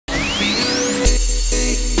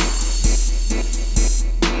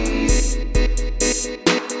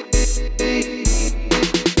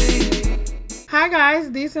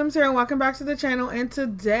DeeSims here and welcome back to the channel, and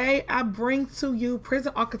today I bring to you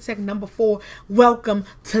Prison Architect number 4. Welcome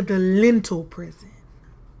to the L.I.N.T.A.L prison.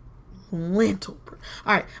 L.I.N.T.A.L prison.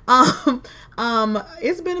 Alright,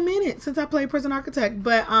 it's been a minute since I played Prison Architect,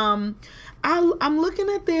 but I'm looking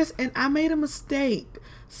at this and I made a mistake.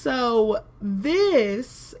 So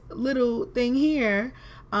this little thing here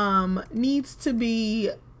needs to be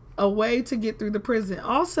a way to get through the prison.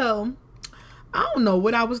 Also, I don't know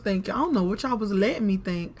what I was thinking. I don't know what y'all was letting me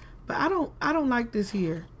think, but I don't like this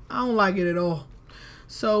here. I don't like it at all.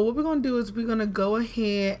 So what we're gonna do is we're gonna go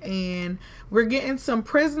ahead and we're getting some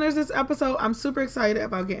prisoners this episode. I'm super excited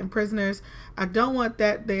about getting prisoners. I don't want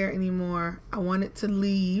that there anymore. I want it to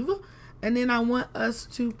leave, and then I want us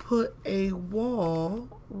to put a wall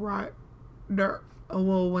right there.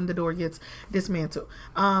 Well, when the door gets dismantled.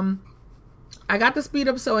 I got the speed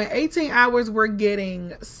up, so in 18 hours we're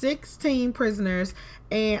getting 16 prisoners,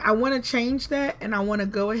 and I want to change that, and I want to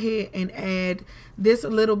go ahead and add this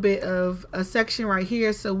little bit of a section right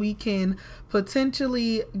here so we can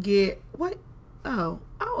potentially get what? Oh,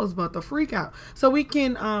 I was about to freak out. So we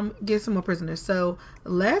can get some more prisoners. So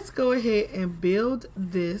let's go ahead and build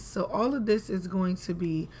this. So all of this is going to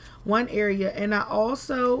be one area, and I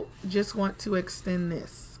also just want to extend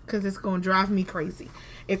this because it's going to drive me crazy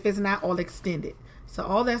if it's not all extended. So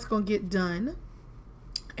all that's gonna get done,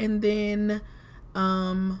 and then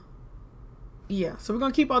yeah, so we're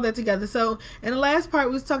gonna keep all that together. So in the last part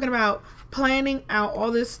we was talking about planning out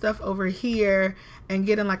all this stuff over here and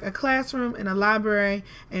getting like a classroom and a library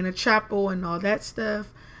and a chapel and all that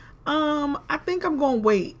stuff. I think I'm gonna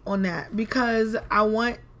wait on that because I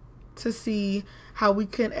want to see how we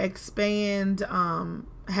can expand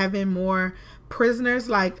having more prisoners.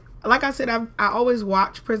 Like I said, I always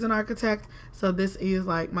watch Prison Architect, so this is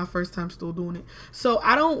like my first time still doing it. So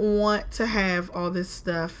I don't want to have all this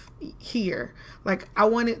stuff here. Like, I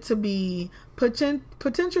want it to be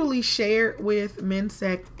potentially shared with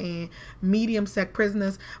MinSec and medium sec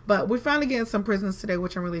prisoners, but we're finally getting some prisoners today,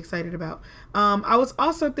 which I'm really excited about. I was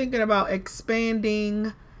also thinking about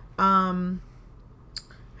expanding, having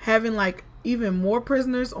like even more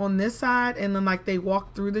prisoners on this side, and then like they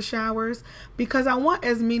walk through the showers, because I want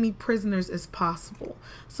as many prisoners as possible.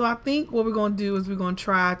 So I think what we're going to do is we're going to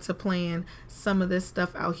try to plan some of this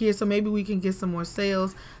stuff out here, so maybe we can get some more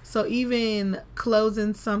sales. So even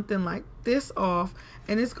closing something like this off,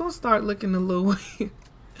 and it's going to start looking a little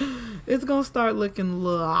it's going to start looking a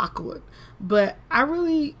little awkward, but I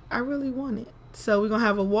really want it. So we're going to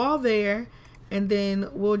have a wall there, and then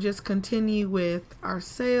we'll just continue with our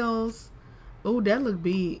sales. Oh, that look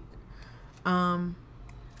big.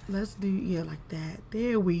 Let's do, yeah, like that.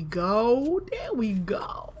 There we go. There we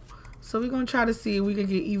go. So we're gonna try to see if we can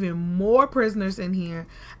get even more prisoners in here.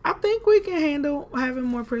 I think we can handle having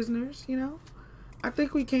more prisoners, you know. I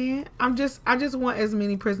think we can. I just want as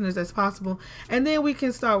many prisoners as possible, and then we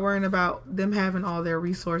can start worrying about them having all their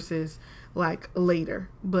resources like later,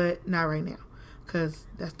 but not right now because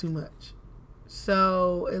that's too much.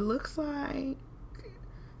 So it looks like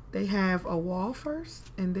they have a wall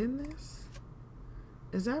first and then this.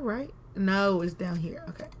 Is that right? No, it's down here.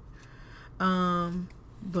 Okay.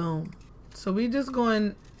 Boom. So we just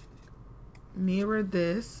going to mirror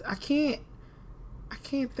this. I can't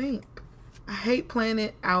think. I hate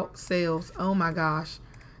planning out sales. Oh my gosh.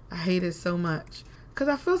 I hate it so much cuz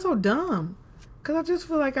I feel so dumb. Cuz I just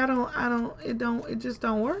feel like it just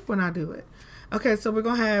don't work when I do it. Okay, so we're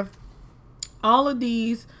going to have all of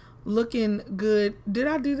these looking good. Did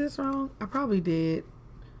I do this wrong? I probably did.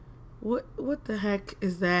 What the heck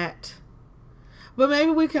is that? But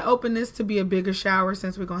maybe we can open this to be a bigger shower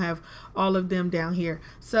since we're gonna have all of them down here.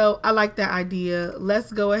 So I like that idea.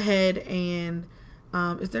 Let's go ahead and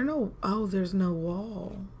is there no, oh, there's no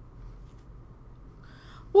wall.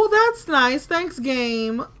 Well, that's nice. Thanks,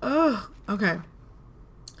 game. Ugh. Okay,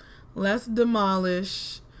 let's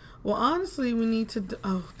demolish. Well, honestly, we need to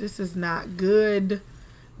oh, this is not good.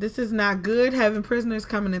 This is not good, having prisoners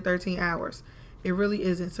coming in 13 hours. It really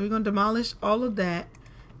isn't. So we're going to demolish all of that.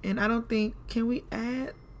 And I don't think, can we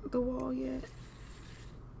add the wall yet?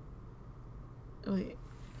 Wait.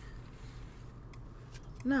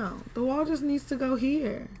 No, the wall just needs to go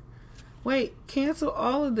here. Wait, cancel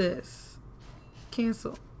all of this.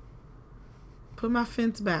 Cancel. Put my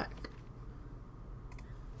fence back.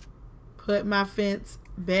 Put my fence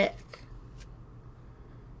back.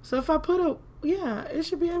 So if I put a, yeah, it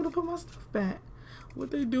should be able to put my stuff back.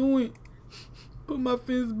 What they doing? Put my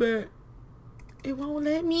fence back. It won't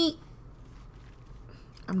let me.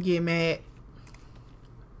 I'm getting mad.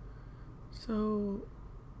 So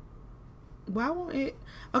why won't it?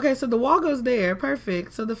 Okay, so the wall goes there.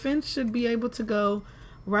 Perfect. So the fence should be able to go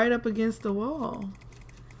right up against the wall.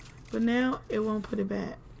 But now it won't put it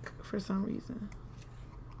back for some reason.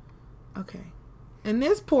 Okay. And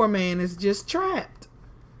this poor man is just trapped.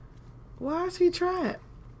 Why is he trapped?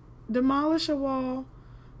 Demolish a wall.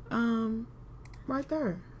 Right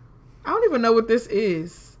there. I don't even know what this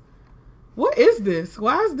is. What is this?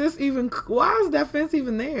 Why is that fence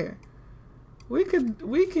even there? We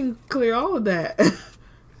can clear all of that.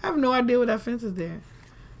 I have no idea what that fence is there.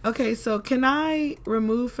 Okay, so can I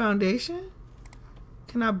remove foundation?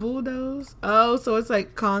 Can I bulldoze? Oh, so it's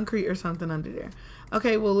like concrete or something under there.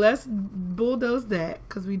 Okay, well, let's bulldoze that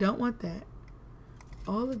because we don't want that.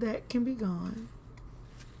 All of that can be gone.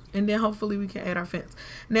 And then hopefully we can add our fence.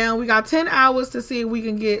 Now, we got 10 hours to see if we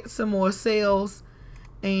can get some more sales.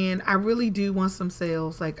 And I really do want some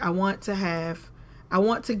sales. Like, I want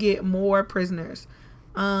to get more prisoners.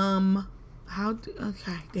 Okay,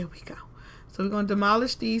 there we go. So we're going to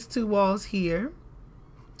demolish these 2 walls here.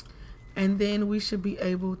 And then we should be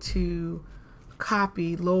able to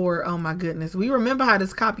copy. Lord, oh my goodness. We remember how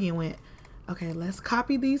this copying went. Okay, let's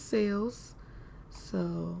copy these cells.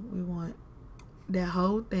 So we want that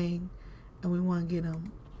whole thing. And we want to get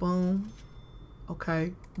them. Boom.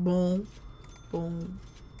 Okay. Boom. Boom.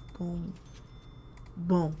 Boom.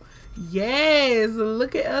 Boom. Yes.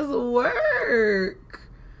 Look at us work.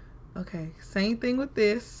 Okay. Same thing with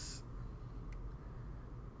this.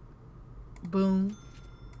 Boom.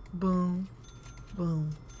 Boom. Boom.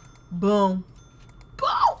 Boom.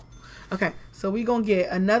 Boom. Okay. So we're going to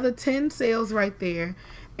get another 10 sales right there.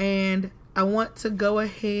 And I want to go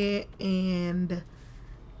ahead and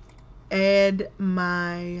add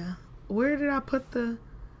my, where did I put the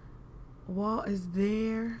wall? Is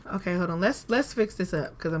there? Okay, hold on. Let's fix this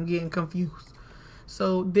up because I'm getting confused.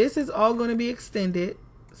 So this is all going to be extended.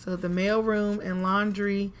 So the mail room and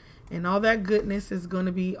laundry and all that goodness is going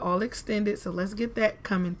to be all extended. So let's get that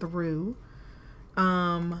coming through.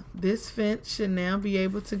 This fence should now be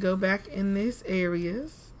able to go back in these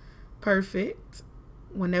areas. Perfect.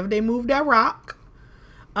 Whenever they move that rock.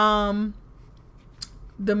 The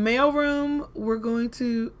mail room, we're going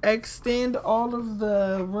to extend all of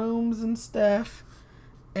the rooms and stuff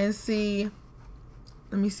and see.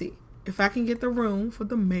 Let me see if I can get the room for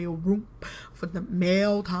the mail room for the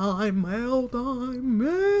mail time.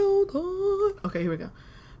 Okay, here we go.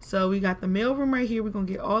 So we got the mail room right here. We're going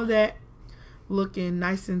to get all that looking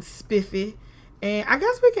nice and spiffy. And I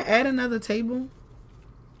guess we can add another table.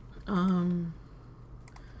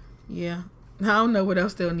 Yeah. I don't know what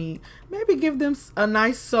else they'll need. Maybe give them a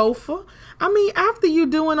nice sofa. I mean, after you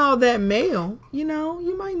doing all that mail, you know,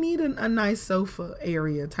 you might need a nice sofa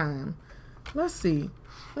area time. Let's see.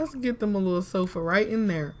 Let's get them a little sofa right in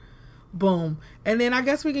there. Boom. And then I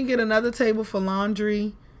guess we can get another table for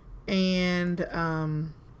laundry. And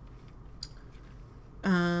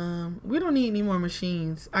we don't need any more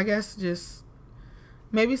machines. I guess just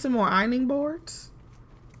maybe some more ironing boards.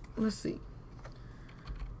 Let's see.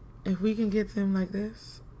 If we can get them like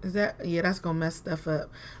this. Is that, yeah, that's gonna mess stuff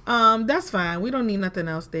up. That's fine. We don't need nothing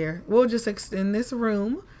else there. We'll just extend this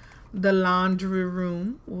room. The laundry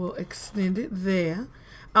room. We'll extend it there.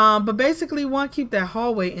 But basically we want to keep that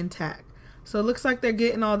hallway intact. So it looks like they're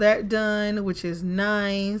getting all that done, which is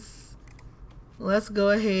nice. Let's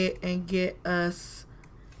go ahead and get us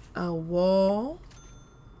a wall.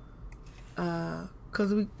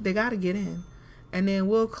 Cause they gotta get in. And then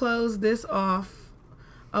we'll close this off.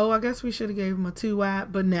 Oh, I guess we should have gave them a 2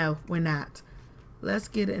 wide, but no, we're not. Let's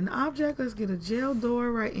get an object. Let's get a jail door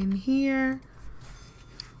right in here.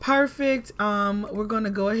 Perfect. We're going to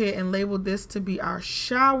go ahead and label this to be our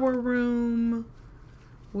shower room.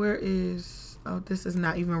 Where is, oh, this is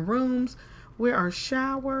not even rooms. Where are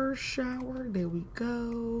shower? There we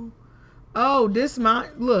go. Oh,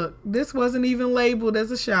 look, this wasn't even labeled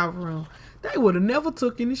as a shower room. They would have never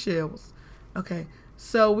took any showers. Okay.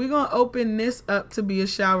 So we're going to open this up to be a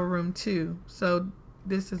shower room too. So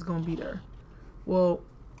this is going to be there. Well,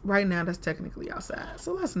 right now that's technically outside.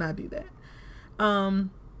 So let's not do that.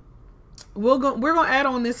 We're going to add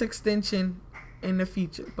on this extension in the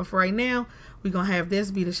future. But for right now, we're going to have this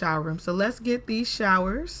be the shower room. So let's get these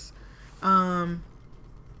showers. And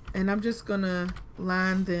I'm just going to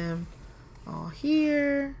line them all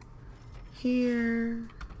here, here,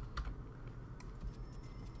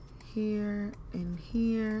 here, and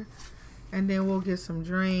here. And then we'll get some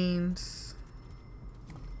drains.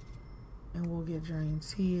 And we'll get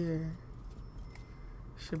drains here.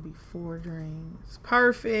 Should be 4 drains.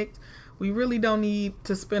 Perfect. We really don't need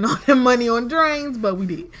to spend all that money on drains, but we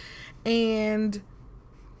did. And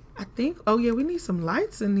I think, oh yeah, we need some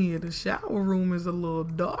lights in here. The shower room is a little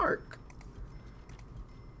dark.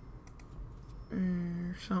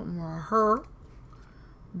 And something right her.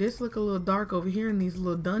 This look a little dark over here in these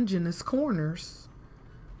little dungeness corners.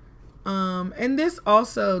 And this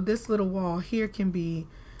also, this little wall here can be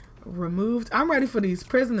removed. I'm ready for these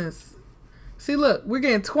prisoners. See, look, we're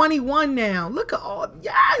getting 21 now. Look at all,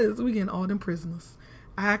 yes, we're getting all them prisoners.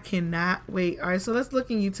 I cannot wait. All right, so let's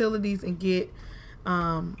look in utilities and get,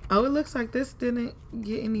 oh, it looks like this didn't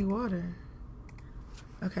get any water.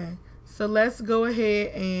 Okay, so let's go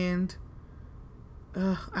ahead and,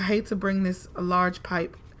 I hate to bring this a large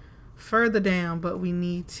pipe further down, but we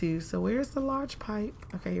need to. So where's the large pipe?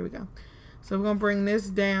 Okay, here we go. So we're gonna bring this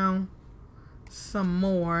down some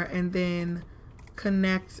more and then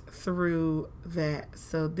connect through that.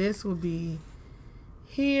 So this will be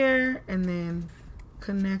here and then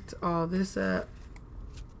connect all this up.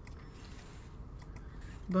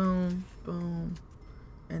 Boom, boom,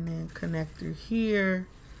 and then connect through here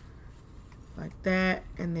like that,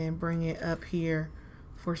 and then bring it up here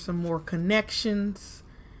for some more connections.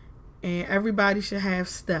 And everybody should have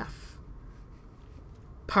stuff.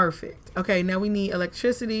 Perfect. Okay, now we need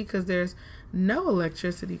electricity because there's no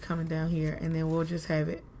electricity coming down here, and then we'll just have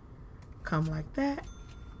it come like that,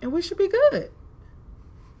 and we should be good.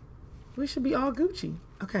 We should be all Gucci.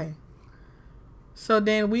 Okay. So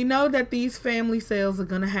then we know that these family cells are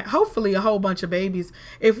gonna have hopefully a whole bunch of babies.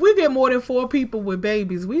 If we get more than 4 people with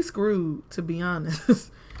babies, we screwed, to be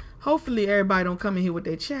honest. Hopefully everybody don't come in here with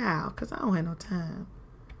their child, because I don't have no time.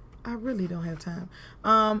 I really don't have time.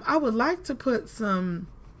 I would like to put some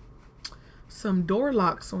door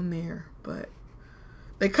locks on there, but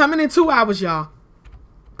they coming in 2 hours, y'all.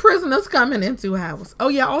 Prisoners coming in 2 hours. Oh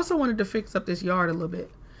yeah, I also wanted to fix up this yard a little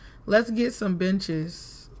bit. Let's get some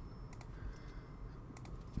benches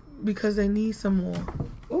because they need some more.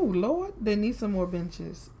 Oh Lord, they need some more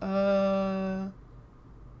benches.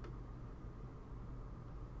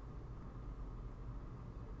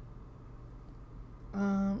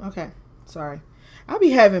 Okay, sorry. I'll be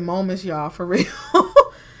having moments, y'all, for real.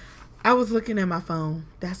 I was looking at my phone.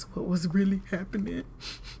 That's what was really happening.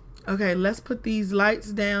 Okay, let's put these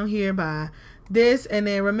lights down here by this. And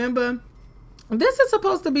then remember, this is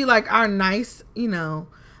supposed to be like our nice, you know,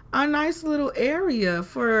 our nice little area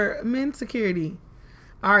for men's security.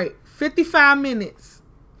 All right, 55 minutes.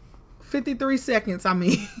 53 seconds, I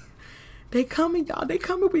mean. They coming, y'all. They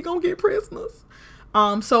coming. We gonna get prisoners.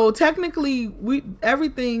 So technically,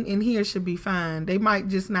 everything in here should be fine. They might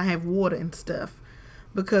just not have water and stuff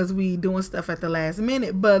because we doing stuff at the last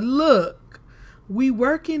minute. But look, we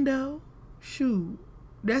working though. Shoot,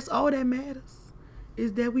 that's all that matters,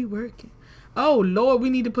 is that we working. Oh Lord, we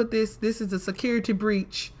need to put this. This is a security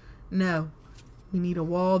breach. No, we need a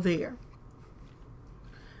wall there.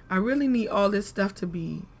 I really need all this stuff to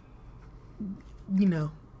be, you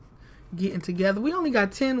know, getting together. We only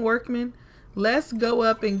got 10 workmen. Let's go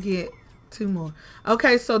up and get 2 more.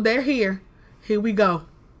 Okay, so they're here. Here we go.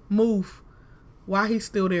 Move. Why he's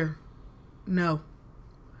still there? No.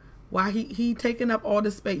 Why he taking up all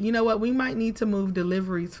the space? You know what? We might need to move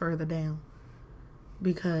deliveries further down.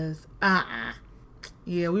 Because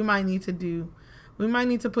yeah, we might need to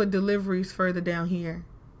put deliveries further down here.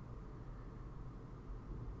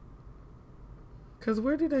 Cause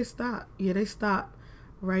where did they stop? Yeah, they stopped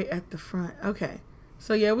right at the front. Okay.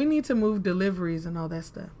 So yeah, we need to move deliveries and all that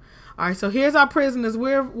stuff. All right, so here's our prisoners.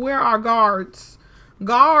 Where are our guards?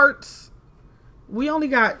 Guards. We don't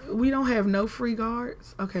have no free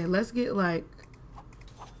guards. Okay, let's get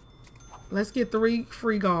 3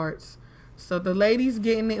 free guards. So the ladies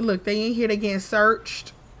getting it. Look, they in here, they getting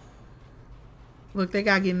searched. Look, they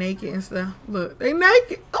gotta get naked and stuff. Look, they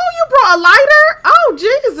naked. Oh, you brought a lighter? Oh,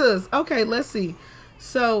 Jesus. Okay, let's see.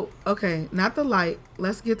 So, okay, not the light.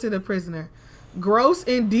 Let's get to the prisoner. Gross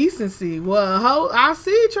indecency. Well, I see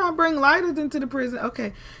you trying to bring lighters into the prison.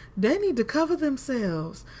 Okay, they need to cover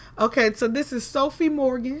themselves. Okay, so this is Sophie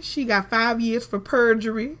Morgan. She got 5 years for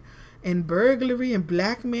perjury and burglary and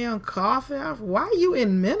blackmail and coffee. Why are you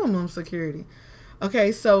in minimum security?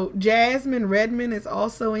 Okay, so Jasmine Redmond is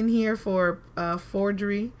also in here for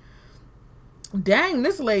forgery. Dang,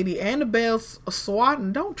 this lady, Annabelle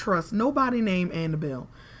Swatton. Don't trust nobody named Annabelle.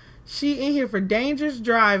 She in here for dangerous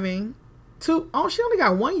driving. She only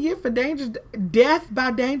got 1 year for death by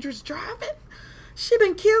dangerous driving. She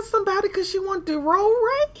didn't kill somebody because she wanted to road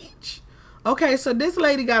rage. Okay, so this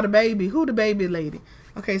lady got a baby. Who the baby lady?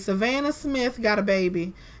 Okay, Savannah Smith got a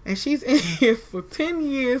baby, and she's in here for 10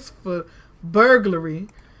 years for burglary.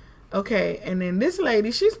 Okay, and then this lady,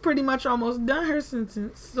 she's pretty much almost done her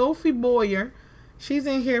sentence. Sophie Boyer, she's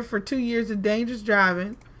in here for 2 years of dangerous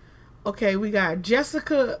driving. Okay, we got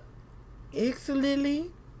Jessica Ixlily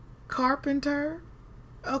Carpenter.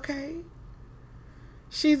 Okay.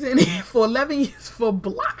 She's in here for 11 years for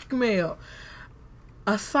blackmail.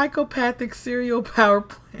 A psychopathic serial power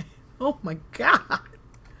plant. Oh my God.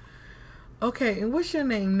 Okay, and what's your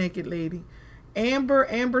name, naked lady?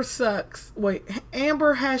 Amber sucks. Wait,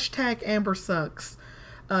 Amber #Amber sucks.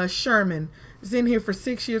 Sherman is in here for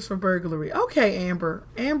 6 years for burglary. Okay, Amber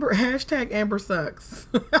 #Amber sucks.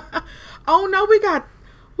 Oh no, we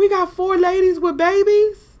got 4 ladies with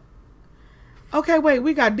babies. Okay, wait,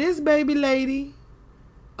 we got this baby lady.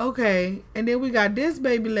 Okay, and then we got this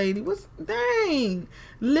baby lady. What's dang?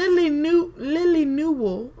 Lily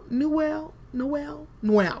Newell.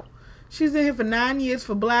 She's in here for 9 years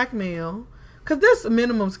for blackmail. Cause this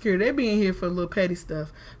minimum security. They be in here for a little petty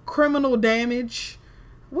stuff. Criminal damage.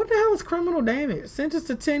 What the hell is criminal damage? Sentenced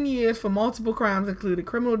to 10 years for multiple crimes included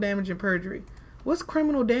criminal damage and perjury. What's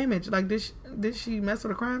criminal damage? Like did she mess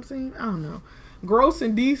with a crime scene? I don't know. Gross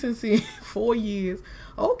indecency, 4 years.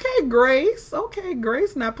 Okay, Grace. Okay,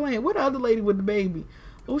 Grace not playing. What other lady with the baby?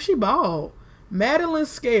 Oh, she bald. Madeline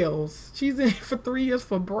Scales. She's in for 3 years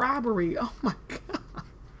for bribery. Oh my God.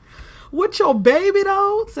 With your baby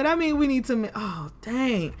though? So that means we need to. Oh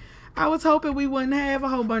dang. I was hoping we wouldn't have a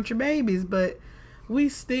whole bunch of babies, but we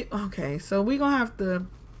still. Okay, so we gonna have to.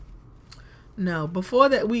 No, before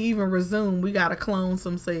that we even resume, we gotta clone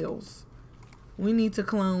some cells. We need to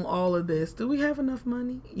clone all of this. Do we have enough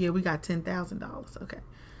money? Yeah, we got $10,000. Okay.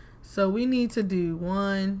 So we need to do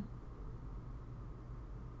 1,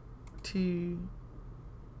 2.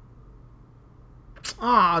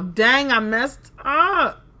 Oh, dang, I messed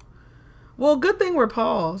up. Well, good thing we're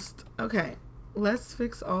paused. Okay. Let's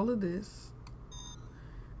fix all of this.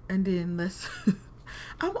 And then let's...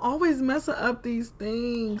 I'm always messing up these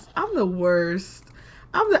things. I'm the worst.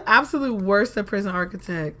 I'm the absolute worst at Prison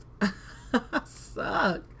Architect. I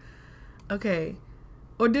suck. Okay.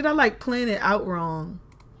 Or did I like plan it out wrong?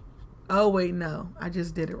 Oh wait, no. I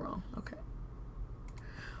just did it wrong. Okay.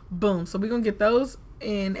 Boom. So we're going to get those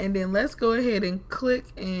in, and then let's go ahead and click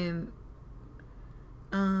and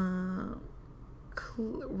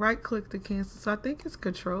right click to cancel. So I think it's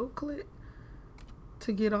control click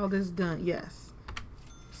to get all this done. Yes.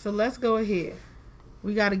 So let's go ahead.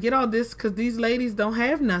 We got to get all this because these ladies don't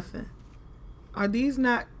have nothing. Are these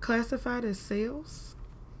not classified as sales?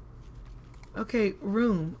 Okay,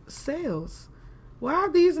 room, sales. Why are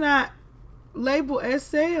these not labeled as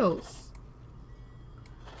sales?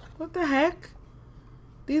 What the heck?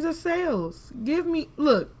 These are sales. Give me,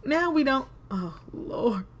 look, now we don't, oh,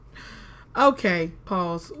 Lord. Okay,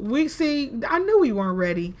 pause. We see, I knew we weren't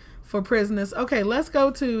ready for prisoners. Okay, let's go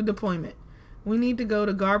to deployment. We need to go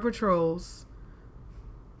to guard patrols.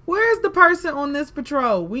 Where's the person on this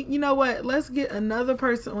patrol? You know what? Let's get another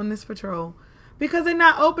person on this patrol because they're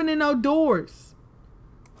not opening no doors.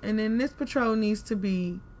 And then this patrol needs to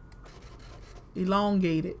be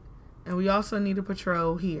elongated. And we also need a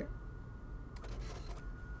patrol here.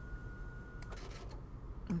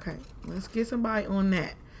 Okay, let's get somebody on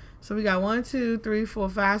that. So we got 1, 2, 3, 4,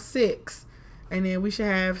 5, 6. And then we should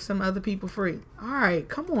have some other people free. All right,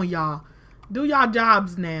 come on, y'all. Do y'all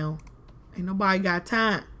jobs now. Ain't nobody got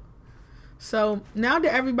time. So now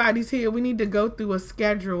that everybody's here, we need to go through a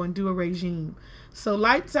schedule and do a regime. So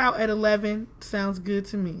lights out at 11 sounds good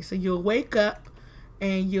to me. So you'll wake up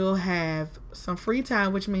and you'll have some free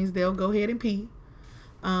time, which means they'll go ahead and pee.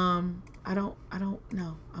 I don't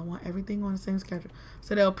know. I want everything on the same schedule.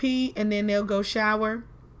 So they'll pee and then they'll go shower.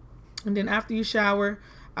 And then after you shower,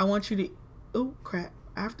 I want you to, oh crap.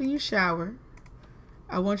 After you shower,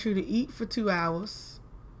 I want you to eat for 2 hours.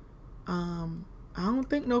 I don't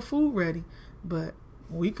think no food ready, but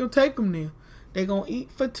we can take them there. They're gonna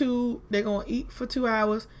eat for 2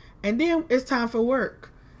 hours, and then it's time for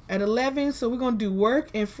work at 11. So we're gonna do work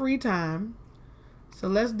and free time. So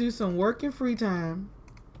let's do some work and free time.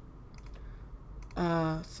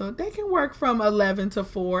 So they can work from 11 to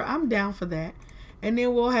 4. I'm down for that. And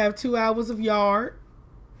then we'll have 2 hours of yard.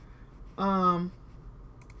 Or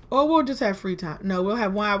we'll just have free time. No, we'll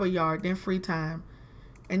have 1 hour yard, then free time.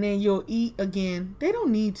 And then you'll eat again. They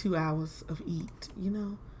don't need 2 hours of eat, you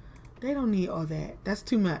know. They don't need all that. That's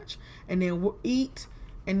too much. And then we'll eat,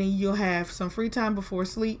 and then you'll have some free time before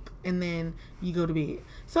sleep, and then you go to bed.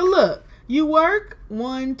 So look, you work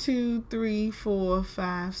 1, 2, 3, 4,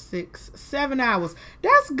 5, 6, 7 hours.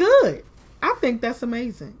 That's good. I think that's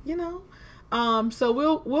amazing, you know. So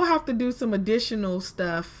we'll have to do some additional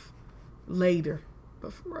stuff later.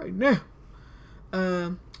 But for right now,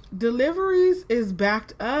 deliveries is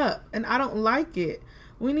backed up and I don't like it.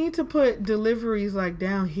 We need to put deliveries like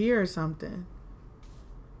down here or something.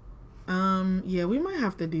 Yeah, we might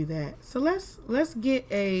have to do that. So let's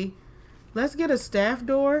get a staff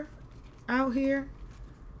door out here.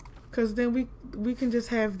 because then we can just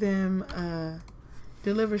have them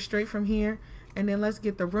deliver straight from here. And then let's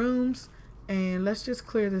get the rooms, and let's just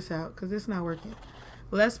clear this out because it's not working.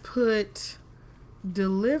 Let's put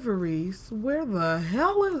deliveries. Where the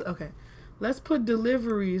hell is, okay, let's put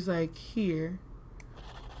deliveries like here.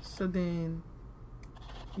 So then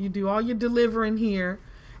you do all your delivering here,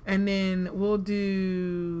 and then we'll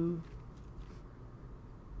do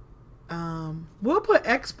we'll put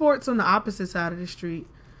exports on the opposite side of the street.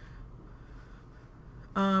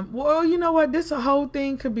 Well, you know what, this whole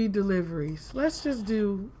thing could be deliveries. Let's just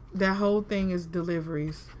do that whole thing is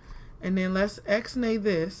deliveries, and then let's X-nay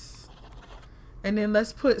this, and then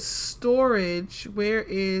let's put storage. Where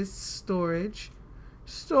is storage?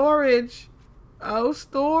 Storage. Oh,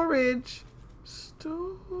 storage.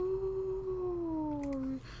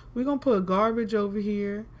 We're gonna put garbage over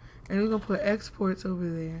here, and we're gonna put exports over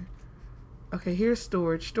there. Okay, here's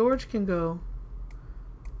storage. Storage can go.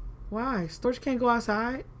 Why? Storage can't go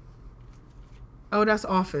outside? Oh, that's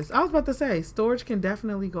office. I was about to say, storage can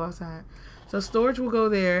definitely go outside. So storage will go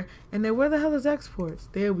there, and then where the hell is exports?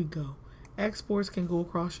 There we go. Exports can go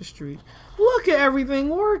across the street. Look at everything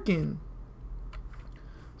working.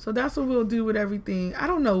 So that's what we'll do with everything. I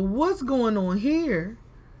don't know what's going on here.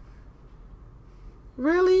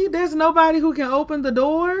 Really? There's nobody who can open the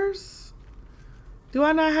doors? Do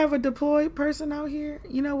I not have a deployed person out here?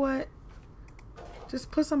 You know what? Just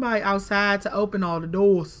put somebody outside to open all the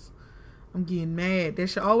doors. I'm getting mad. There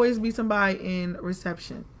should always be somebody in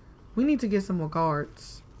reception. We need to get some more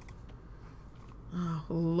guards. Oh,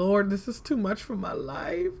 Lord, this is too much for my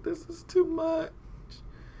life. This is too much.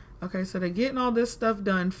 Okay, so they're getting all this stuff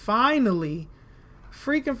done. Finally.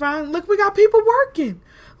 Freaking fine. Look, we got people working.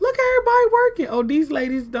 Look at everybody working. Oh, these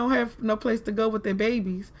ladies don't have no place to go with their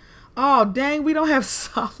babies. Oh, dang, we don't have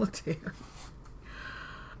solitaire.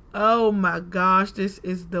 Oh, my gosh, this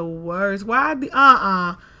is the worst. Why the,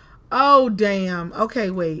 oh, damn. Okay,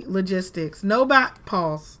 wait, logistics. Nobody,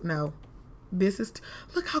 pause. No. This is,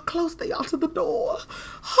 look how close they are to the door.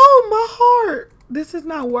 Oh, my heart. This is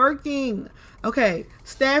not working. Okay,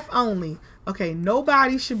 staff only. Okay,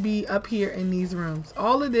 nobody should be up here in these rooms.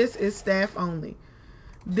 All of this is staff only.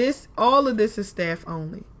 All of this is staff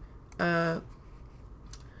only.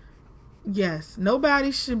 Yes,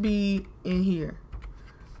 nobody should be in here.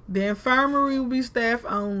 The infirmary will be staff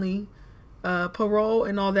only. Parole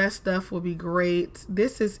and all that stuff will be great.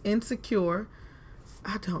 This is insecure.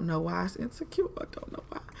 I don't know why it's insecure. I don't know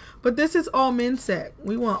why. But this is all MinSec.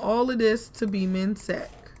 We want all of this to be MinSec.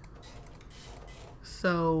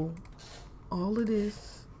 So all of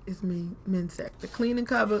this is MinSec. The cleaning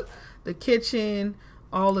cupboard, the kitchen,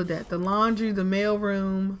 all of that. The laundry, the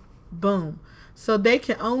mailroom, boom. So they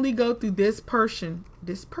can only go through this person,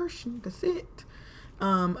 that's it.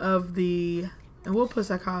 Of the, and we'll put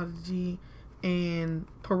psychology and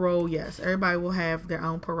parole. Yes, everybody will have their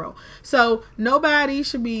own parole. So nobody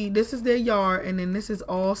should be, this is their yard, and then this is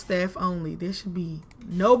all staff only. There should be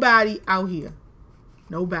nobody out here.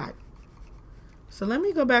 Nobody. So let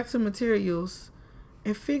me go back to materials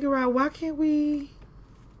and figure out why can't we,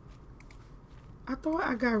 I thought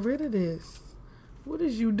I got rid of this. What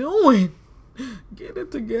is you doing? Get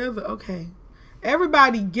it together. Okay.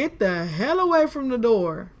 Everybody get the hell away from the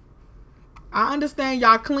door. I understand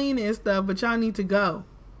y'all cleaning and stuff, but y'all need to go.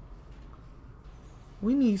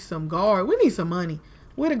 We need some guard. We need some money.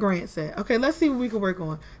 Where the grants at? Okay, let's see what we can work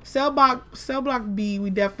on. Cell block B, we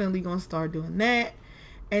definitely gonna start doing that.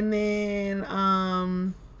 And then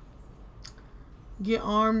get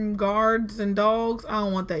armed guards and dogs. I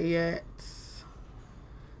don't want that yet.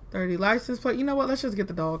 30 license plate. You know what? Let's just get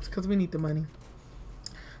the dogs because we need the money.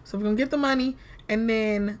 So we're gonna get the money, and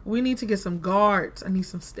then we need to get some guards. I need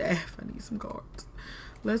some staff. I need some guards.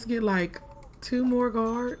 Let's get like 2 more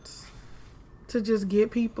guards to just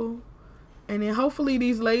get people. And then hopefully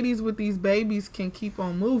these ladies with these babies can keep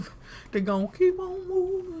on moving. They're gonna keep on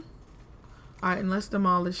moving. Alright, and let's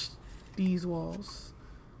demolish these walls,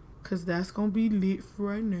 because that's gonna be lit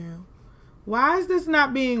right now. Why is this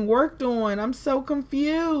not being worked on? I'm so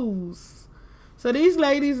confused. So these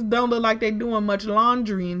ladies don't look like they're doing much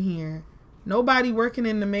laundry in here. Nobody working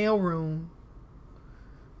in the mail room.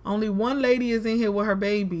 Only one lady is in here with her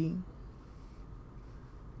baby.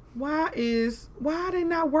 Why are they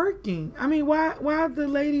not working? I mean, why are the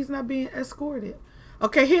ladies not being escorted?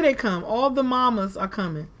 Okay, here they come. All the mamas are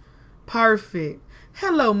coming. Perfect.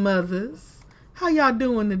 Hello, mothers. How y'all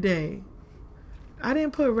doing today? I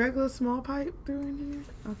didn't put regular small pipe through in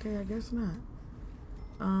here. Okay, I guess not.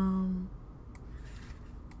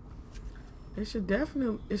 It should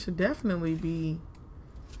definitely be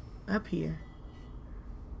up here.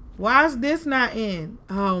 Why is this not in?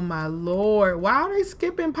 Oh my Lord. Why are they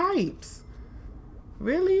skipping pipes?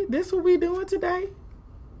 Really? This what we doing today?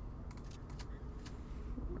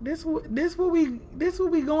 This what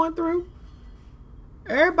we going through?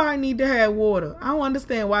 Everybody need to have water. I don't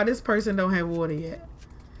understand why this person don't have water yet.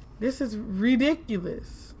 This is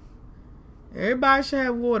ridiculous. Everybody should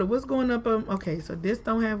have water. What's going up? Okay, so this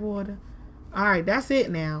don't have water. All right, that's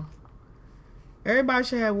it now. Everybody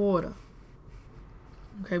should have water.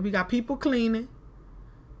 Okay, we got people cleaning.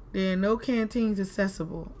 There are no canteens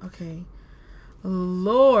accessible. Okay.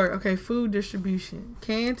 Lord. Okay, food distribution.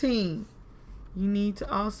 Canteen. You need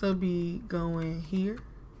to also be going here.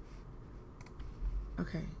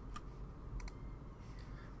 Okay.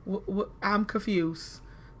 I'm confused.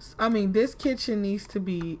 I mean, this kitchen needs to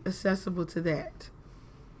be accessible to that.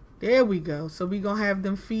 There we go. So we're going to have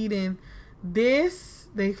them feeding this.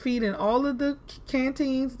 They feed in all of the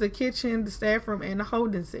canteens, the kitchen, the staff room, and the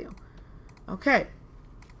holding cell. Okay.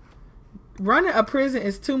 Running a prison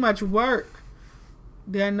is too much work.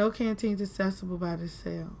 There are no canteens accessible by the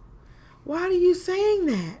cell. Why are you saying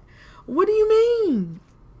that? What do you mean?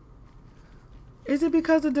 Is it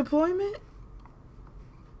because of deployment?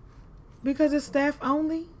 Because it's staff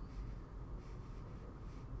only?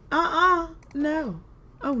 No.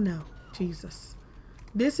 Oh no. Jesus.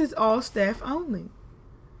 This is all staff only.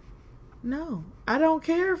 No. I don't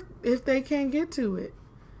care if they can't get to it.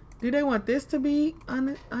 Do they want this to be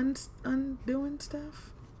undoing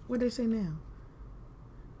stuff? What do they say now?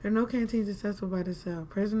 There are no canteens accessible by the cell.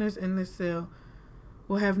 Prisoners in this cell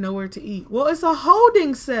will have nowhere to eat. Well, it's a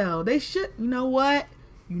holding cell. They should. You know what?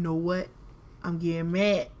 You know what? I'm getting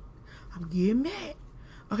mad. I'm getting mad.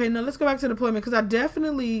 Okay, now let's go back to deployment because I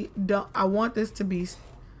definitely don't. I want this to be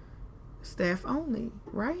staff only,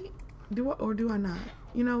 right? Do I or do I not?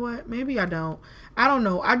 You know what? Maybe I don't. I don't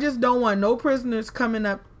know. I just don't want no prisoners coming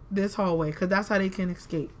up this hallway because that's how they can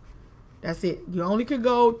escape. That's it. You only could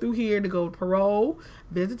go through here to go to parole,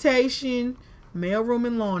 visitation, mailroom,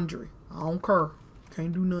 and laundry. I don't care.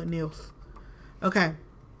 Can't do nothing else. Okay.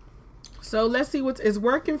 So let's see what is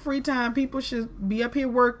working free time. People should be up here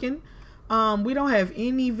working. We don't have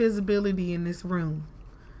any visibility in this room.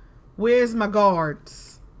 Where's my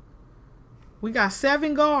guards? We got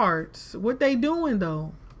 7 guards. What they doing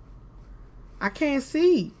though? I can't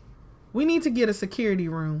see. We need to get a security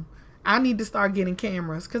room. I need to start getting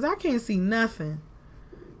cameras because I can't see nothing.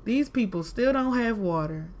 These people still don't have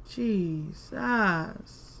water.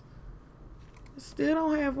 Jesus. Still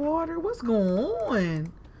don't have water? What's going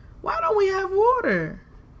on? Why don't we have water?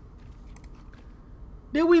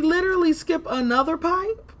 Did we literally skip another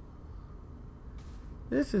pipe?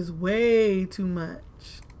 This is way too much.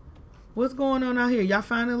 What's going on out here? Y'all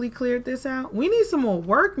finally cleared this out? We need some more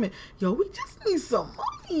workmen. Yo, we just need some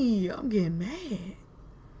money. I'm getting mad.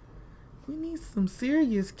 We need some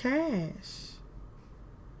serious cash.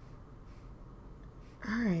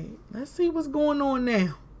 Alright, let's see what's going on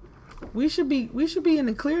now. We should be in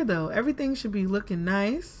the clear though. Everything should be looking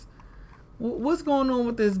nice. What's going on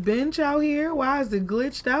with this bench out here? Why is it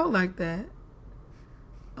glitched out like that?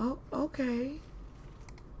 Oh, okay.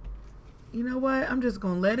 You know what? I'm just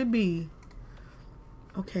gonna let it be.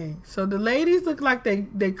 Okay, so the ladies look like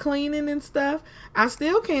they cleaning and stuff. I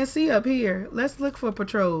still can't see up here. Let's look for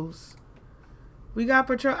patrols. We got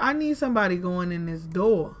patrol. I need somebody going in this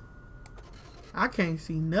door. I can't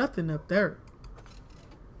see nothing up there.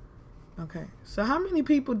 Okay, so how many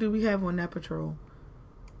people do we have on that patrol?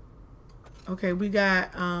 Okay, we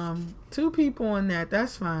got 2 people on that.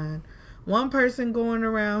 That's fine. 1 person going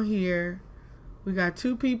around here. We got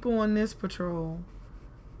 2 people on this patrol.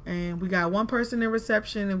 And we got 1 person in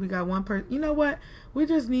reception and we got 1 person. You know what? We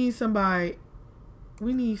just need somebody.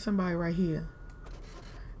 We need somebody right here.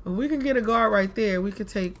 If we can get a guard right there, we could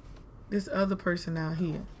take this other person out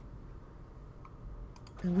here.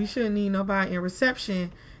 And we shouldn't need nobody in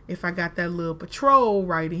reception if I got that little patrol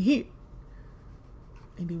right in here.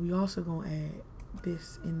 And then we also gonna add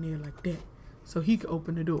this in there like that. So he can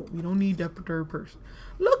open the door. We don't need that 3rd person.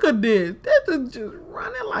 Look at this. This is just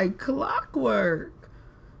running like clockwork.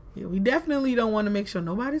 Yeah, we definitely don't want to make sure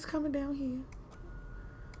nobody's coming down here.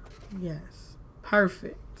 Yes.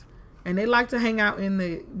 Perfect. And they like to hang out in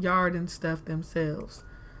the yard and stuff themselves.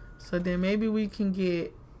 So then maybe we can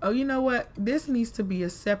get... Oh, you know what? This needs to be a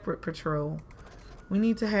separate patrol. We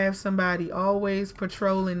need to have somebody always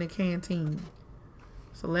patrolling the canteen.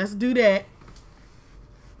 So let's do that.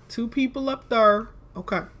 2 people up there.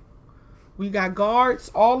 Okay. We got guards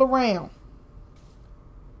all around.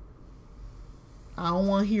 I don't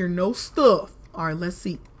want to hear no stuff. All right, let's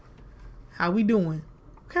see. How we doing?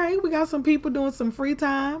 Okay, we got some people doing some free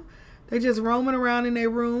time. They just roaming around in their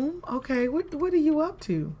room. Okay, what are you up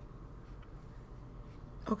to?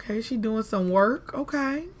 Okay, she doing some work.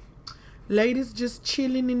 Okay. Ladies just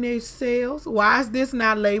chilling in their cells. Why is this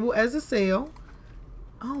not labeled as a cell?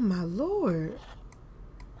 Oh my Lord.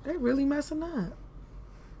 They really messing up.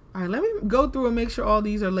 All right, let me go through and make sure all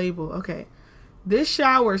these are labeled. Okay. This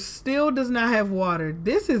shower still does not have water.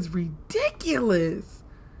 This is ridiculous.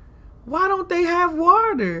 Why don't they have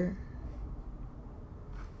water?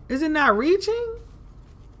 Is it not reaching?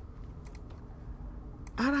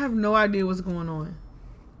 I have no idea what's going on.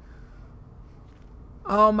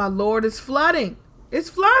 Oh my Lord, it's flooding. It's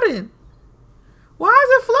flooding. Why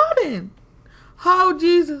is it flooding? Oh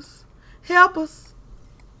Jesus, help us.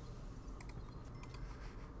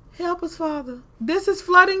 Help us, Father. This is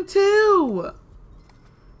flooding too.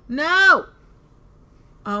 No.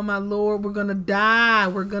 Oh my Lord, we're gonna die.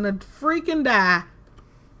 We're gonna freaking die.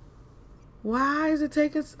 Why is it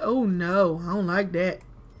taking? Oh no, I don't like that.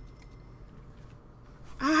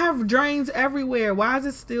 I have drains everywhere. Why is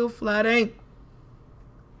it still flooding?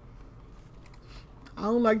 I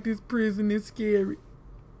don't like this prison. It's scary.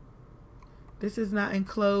 This is not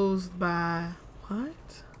enclosed by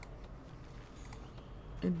what?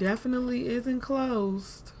 It definitely is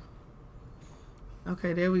enclosed.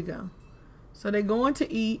 Okay, there we go. So they're going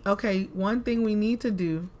to eat. Okay, one thing we need to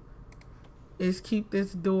do is keep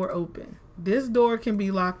this door open. This door can be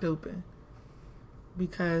locked open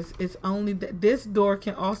because it's only that this door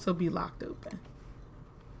can also be locked open.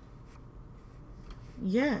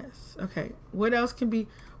 Yes. Okay. What else can be?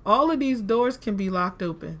 All of these doors can be locked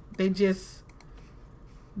open. They just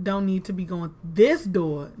don't need to be going. This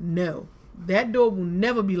door, no. That door will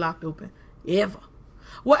never be locked open. Ever.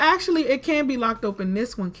 Well, actually, it can be locked open.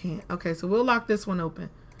 This one can't. Okay, so we'll lock this one open.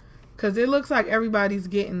 Because it looks like everybody's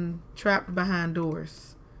getting trapped behind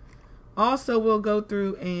doors. Also, we'll go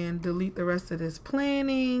through and delete the rest of this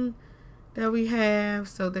planning that we have.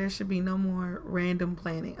 So there should be no more random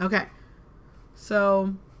planning. Okay.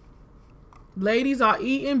 So, ladies are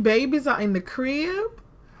eating. Babies are in the crib.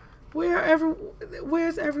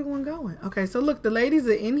 Where's everyone going? Okay, so look, the ladies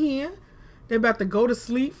are in here. They're about to go to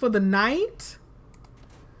sleep for the night.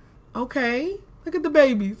 Okay. Look at the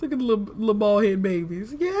babies. Look at the little bald head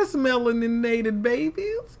babies. Yes, melaninated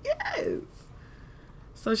babies. Yes.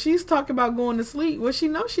 So she's talking about going to sleep. Well, she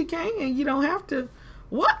knows she can, and you don't have to.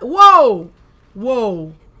 What? Whoa.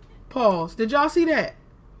 Whoa. Pause. Did y'all see that?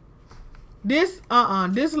 This,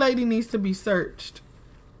 this lady needs to be searched.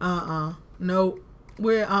 Nope.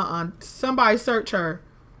 Somebody search her.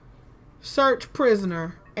 Search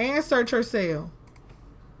prisoner. And search her cell.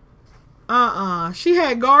 She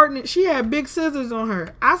had big scissors on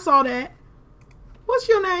her. I saw that. What's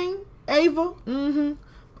your name? Ava?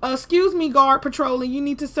 Excuse me, guard patrolling. You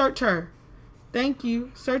need to search her. Thank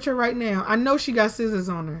you. Search her right now. I know she got scissors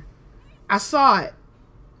on her. I saw it.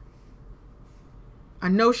 I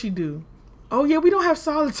know she do. Oh, yeah, we don't have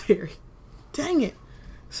solitary. Dang it.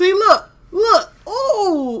 See, look. Look.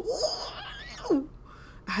 Oh.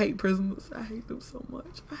 I hate prisoners. I hate them so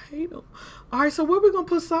much. I hate them. All right, so where are we going to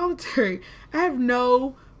put solitary? I have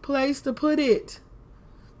no place to put it.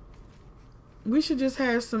 We should just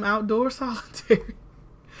have some outdoor solitary.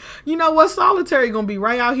 You know what? Solitary going to be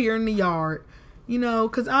right out here in the yard. You know,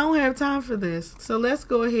 because I don't have time for this. So let's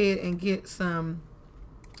go ahead and get some...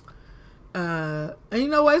 and you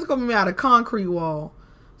know what? It's going to be out of concrete wall.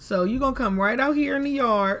 So you're going to come right out here in the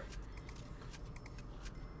yard.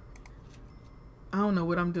 I don't know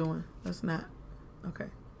what I'm doing. That's not. Okay.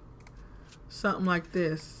 Something like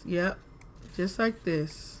this. Yep. Just like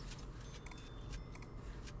this.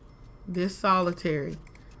 This solitary.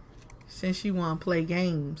 Since you want to play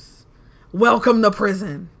games. Welcome to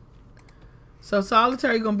prison. So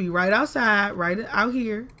solitary going to be right outside. Right out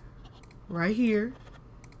here. Right here.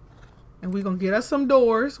 And we're going to get us some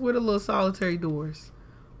doors with a little solitary doors.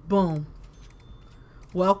 Boom.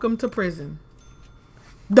 Welcome to prison.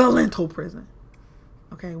 The L.I.N.T.A.L prison.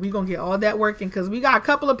 Okay, we're going to get all that working because we got a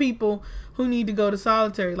couple of people who need to go to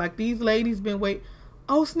solitary. Like these ladies been waiting.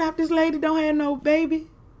 Oh, snap, this lady don't have no baby.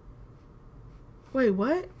 Wait,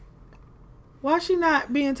 what? Why is she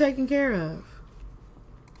not being taken care of?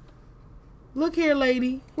 Look here,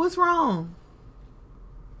 lady. What's wrong?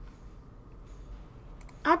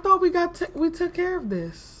 I thought we took care of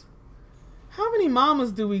this. How many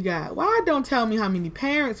mamas do we got? Why don't tell me how many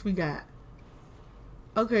parents we got?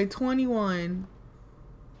 Okay, 21.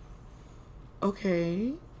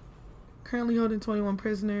 Okay. Currently holding 21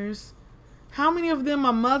 prisoners. How many of them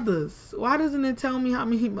are mothers? Why doesn't it tell me how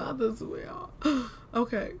many mothers we are?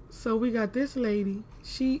 Okay, so we got this lady.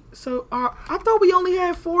 I thought we only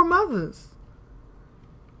had 4 mothers.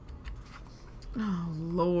 Oh,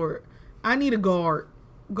 Lord. I need a guard.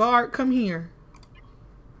 Guard, come here.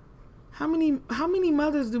 How many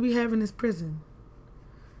mothers do we have in this prison?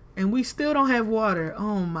 And we still don't have water.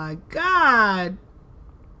 Oh, my God.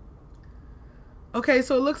 Okay,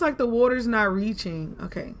 so it looks like the water's not reaching.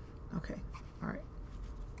 Okay. Okay. All right.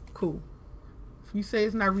 Cool. If you say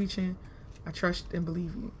it's not reaching, I trust and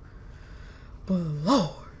believe you. But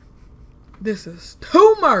Lord, this is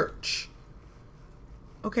too much.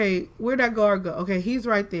 Okay, where'd that guard go? Okay, he's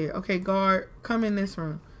right there. Okay, guard, come in this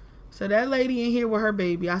room. So that lady in here with her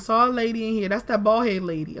baby. I saw a lady in here. That's that bald head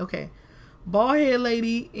lady. Okay. Bald head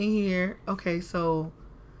lady in here. Okay, so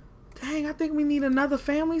dang, I think we need another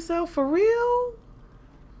family cell for real.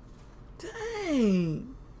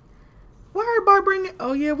 Dang. Why everybody bringing...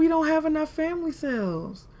 Oh, yeah, we don't have enough family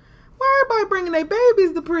cells. Why everybody bringing their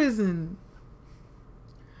babies to prison?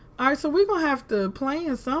 All right, so we're going to have to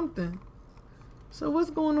plan something. So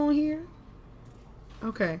what's going on here?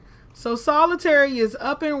 Okay. So solitary is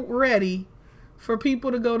up and ready for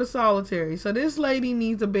people to go to solitary. So this lady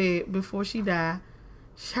needs a bed before she die.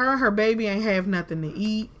 Her and her baby ain't have nothing to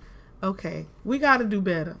eat. Okay. We got to do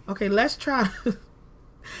better. Okay, let's try...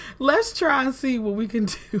 Let's try and see what we can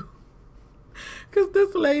do. Because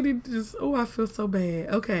this lady just... Oh, I feel so bad.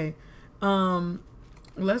 Okay.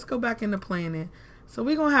 Let's go back into planning. So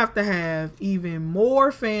we're going to have even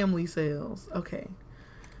more family cells. Okay.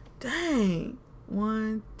 Dang.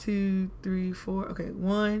 1, 2, 3, 4. Okay.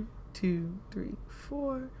 1, 2, 3,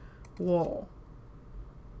 4. Wall.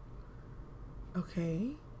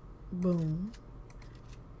 Okay. Boom.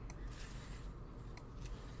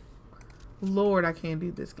 Lord, I can't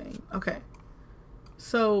do this game. Okay.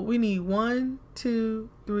 So we need 1, 2,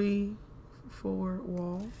 3, 4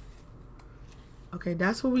 wall. Okay,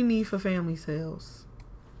 that's what we need for family cells.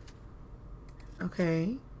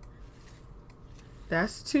 Okay.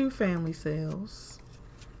 That's 2 family cells.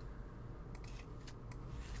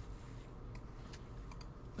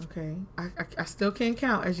 Okay. I still can't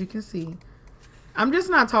count, as you can see. I'm just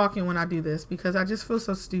not talking when I do this because I just feel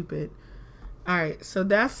so stupid. Alright, so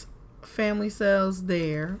that's family cells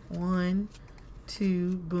there. 1,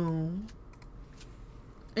 2, boom.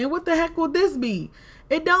 And what the heck will this be?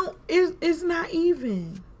 It's not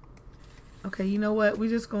even. Okay, you know what? We're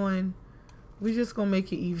just gonna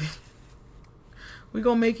make it even. We're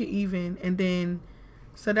gonna make it even, and then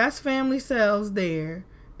so that's family cells there.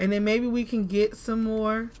 And then maybe we can get some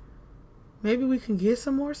more. Maybe we can get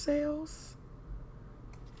some more cells.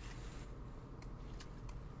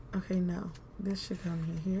 Okay, no. This should come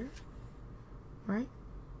in here. Right?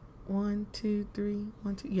 1, 2, 3,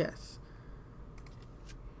 1, 2. Yes.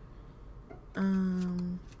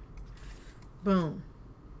 Boom.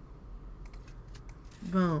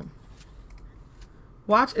 Boom.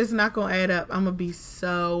 Watch, it's not gonna add up. I'm gonna be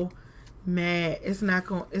so mad. It's not.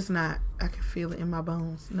 I can feel it in my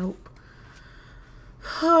bones. Nope.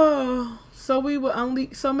 Oh, so we will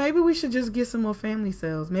only. So maybe we should just get some more family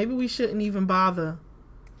cells. Maybe we shouldn't even bother.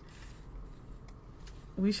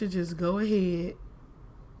 We should just go ahead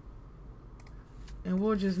and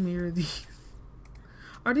we'll just mirror these.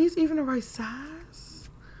 Are these even the right size?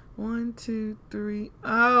 1, 2, 3.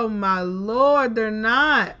 Oh my Lord, they're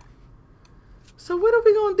not. So what are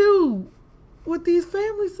we gonna do with these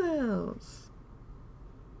family cells?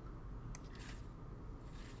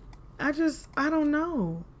 I don't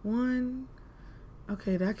know. 1.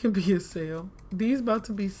 Okay, that can be a cell. These about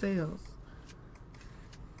to be cells.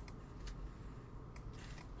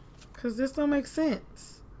 Cause this don't make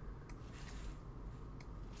sense.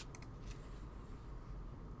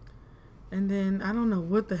 And then I don't know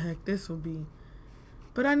what the heck this will be.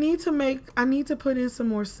 But I need to put in some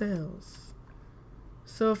more cells.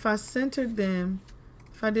 So if I centered them,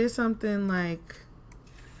 if I did something like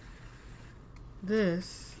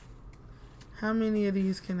this, how many of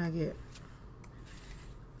these can I get?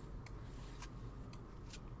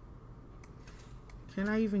 Can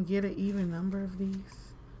I even get an even number of these?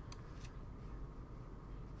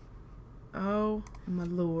 Oh my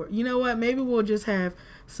Lord. You know what? Maybe we'll just have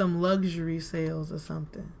some luxury sales or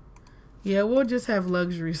something. Yeah, we'll just have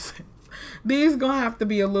luxury sales. These gonna have to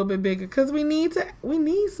be a little bit bigger because we need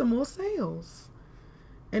some more sales.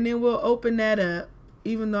 And then we'll open that up,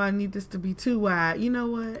 even though I need this to be too wide. You know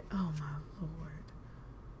what? Oh my Lord.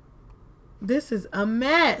 This is a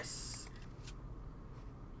mess.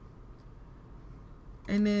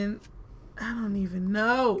 And then I don't even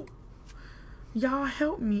know. Y'all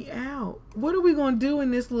help me out. What are we going to do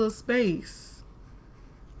in this little space?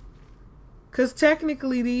 Because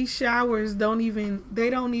technically these showers they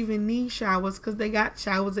don't even need showers because they got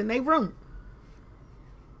showers in their room.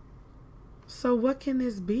 So what can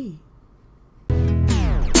this be?